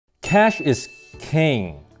Cash is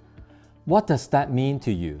king. What does that mean to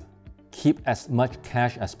you? Keep as much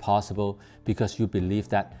cash as possible because you believe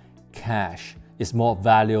that cash is more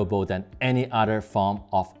valuable than any other form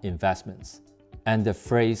of investments. And the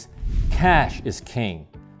phrase cash is king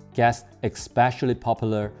gets especially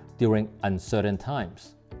popular during uncertain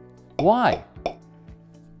times. Why?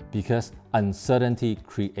 Because uncertainty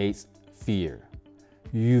creates fear.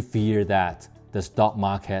 You fear that the stock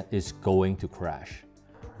market is going to crash.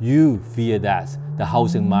 You fear that the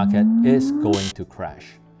housing market is going to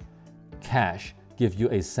crash. Cash gives you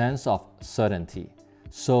a sense of certainty,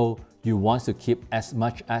 so you want to keep as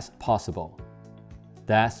much as possible.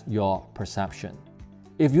 That's your perception.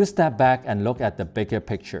 If you step back and look at the bigger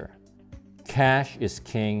picture, cash is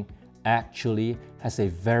king actually has a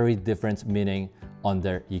very different meaning on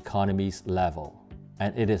the economy's level.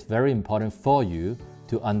 And it is very important for you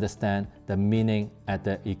to understand the meaning at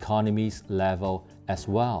the economy's level as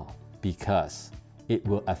well, because it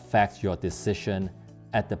will affect your decision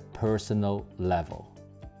at the personal level.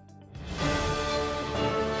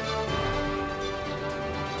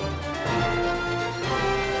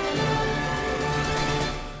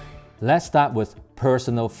 Let's start with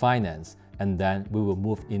personal finance, and then we will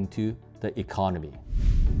move into the economy.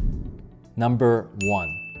 Number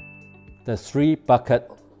 1, the 3-bucket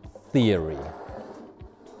theory.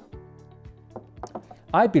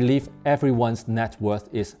 I believe everyone's net worth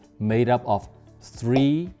is made up of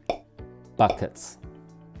 3 buckets.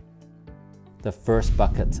 The first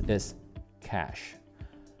bucket is cash.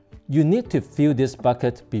 You need to fill this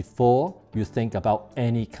bucket before you think about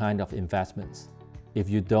any kind of investments. If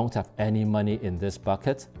you don't have any money in this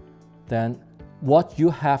bucket, then what you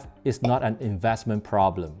have is not an investment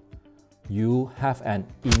problem. You have an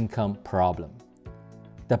income problem.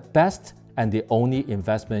 The best and the only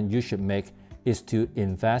investment you should make is to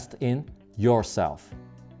invest in yourself.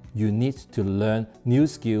 You need to learn new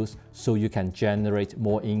skills so you can generate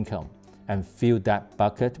more income and fill that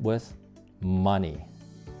bucket with money.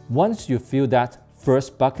 Once you fill that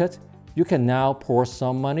first bucket, you can now pour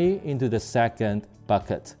some money into the second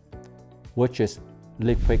bucket, which is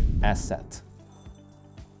liquid asset.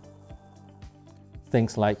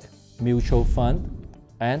 Things like mutual fund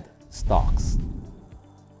and stocks.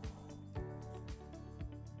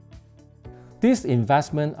 These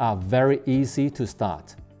investments are very easy to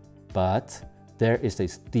start, but there is a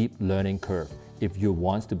steep learning curve if you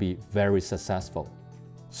want to be very successful.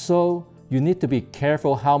 So you need to be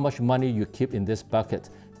careful how much money you keep in this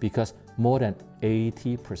bucket, because more than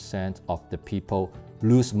 80% of the people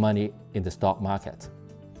lose money in the stock market.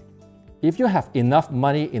 If you have enough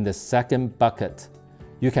money in the second bucket,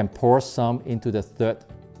 you can pour some into the third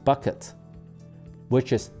bucket,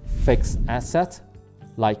 which is fixed asset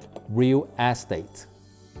like real estate.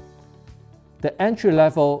 The entry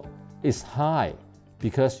level is high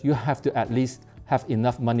because you have to at least have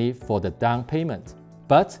enough money for the down payment.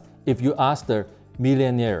 But if you ask the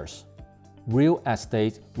millionaires, real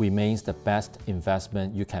estate remains the best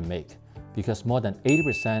investment you can make, because more than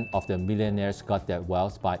 80% of the millionaires got their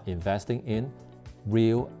wealth by investing in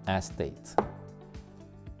real estate.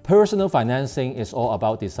 Personal financing is all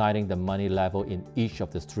about deciding the money level in each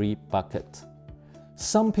of the 3 buckets.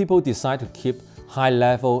 Some people decide to keep high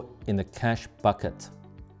level in the cash bucket.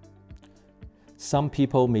 Some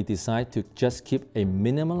people may decide to just keep a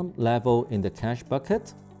minimum level in the cash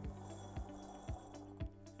bucket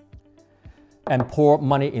and pour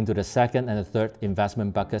money into the second and the third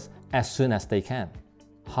investment buckets as soon as they can.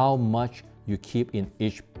 How much you keep in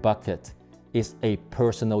each bucket is a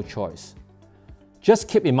personal choice. Just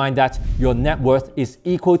keep in mind that your net worth is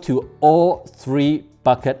equal to all 3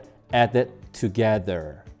 buckets added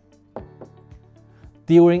together.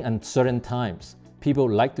 During uncertain times, people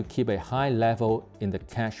like to keep a high level in the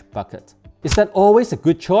cash bucket. Is that always a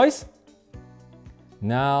good choice?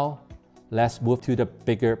 Now, let's move to the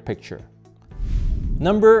bigger picture.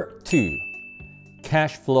 Number 2,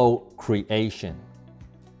 cash flow creation.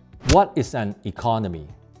 What is an economy?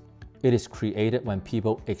 It is created when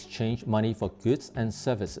people exchange money for goods and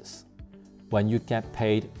services. When you get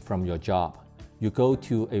paid from your job, you go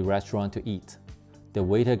to a restaurant to eat. The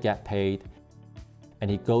waiter gets paid and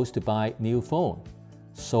he goes to buy new phone,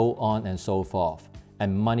 so on and so forth,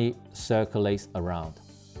 and money circulates around.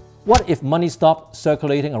 What if money stopped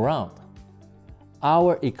circulating around?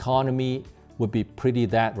 Our economy would be pretty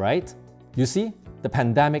dead, right? You see, the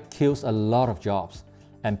pandemic kills a lot of jobs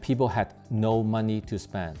and people had no money to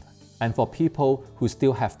spend. And for people who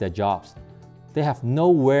still have their jobs, they have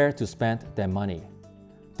nowhere to spend their money.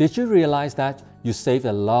 Did you realize that you save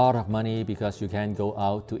a lot of money because you can go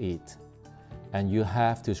out to eat? and you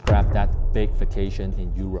have to scrap that big vacation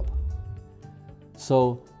in Europe.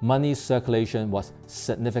 So money circulation was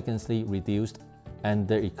significantly reduced and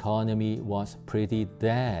the economy was pretty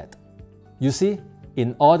dead. You see,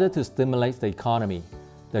 in order to stimulate the economy,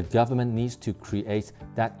 the government needs to create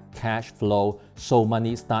that cash flow so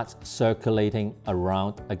money starts circulating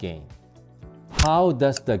around again. How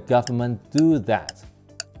does the government do that?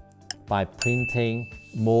 By printing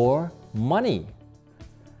more money.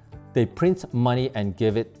 They print money and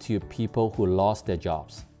give it to people who lost their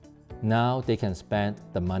jobs. Now they can spend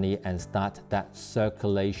the money and start that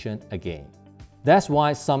circulation again. That's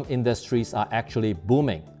why some industries are actually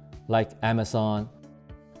booming, like Amazon,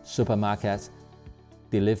 supermarkets,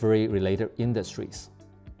 delivery-related industries.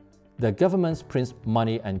 The government prints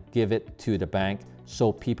money and give it to the bank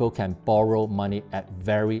so people can borrow money at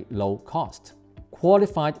very low cost.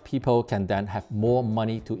 Qualified people can then have more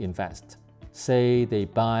money to invest. Say they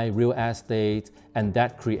buy real estate and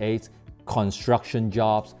that creates construction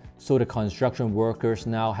jobs, so the construction workers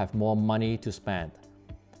now have more money to spend.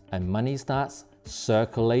 And money starts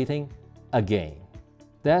circulating again.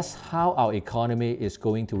 That's how our economy is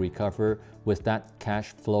going to recover with that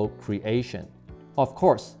cash flow creation. Of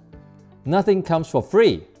course, nothing comes for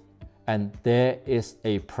free, and there is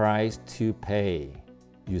a price to pay.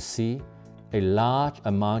 You see, a large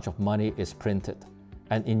amount of money is printed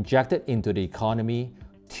and injected into the economy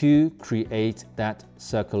to create that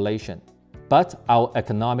circulation. But our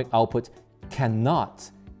economic output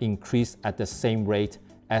cannot increase at the same rate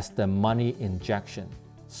as the money injection.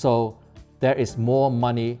 So there is more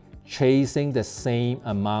money chasing the same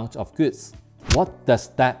amount of goods. What does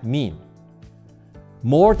that mean?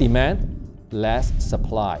 More demand, less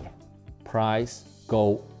supply. Price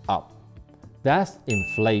go up. That's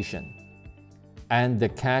inflation. And the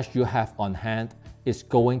cash you have on hand is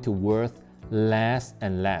going to worth less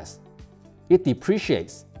and less. It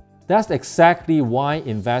depreciates. That's exactly why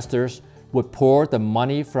investors would pour the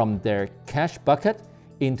money from their cash bucket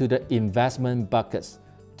into the investment buckets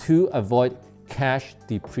to avoid cash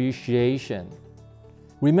depreciation.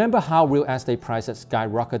 Remember how real estate prices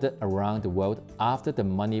skyrocketed around the world after the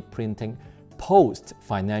money printing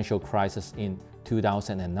post-financial crisis in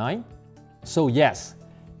 2009? So yes,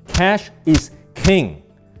 cash is king.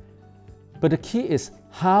 But the key is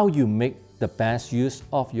how you make the best use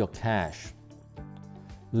of your cash.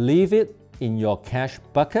 Leave it in your cash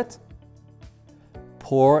bucket,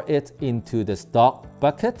 pour it into the stock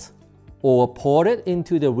bucket, or pour it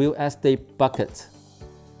into the real estate bucket.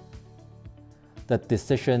 The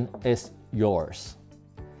decision is yours.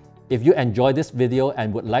 If you enjoyed this video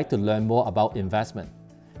and would like to learn more about investment,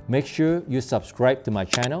 make sure you subscribe to my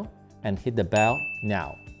channel and hit the bell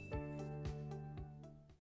now.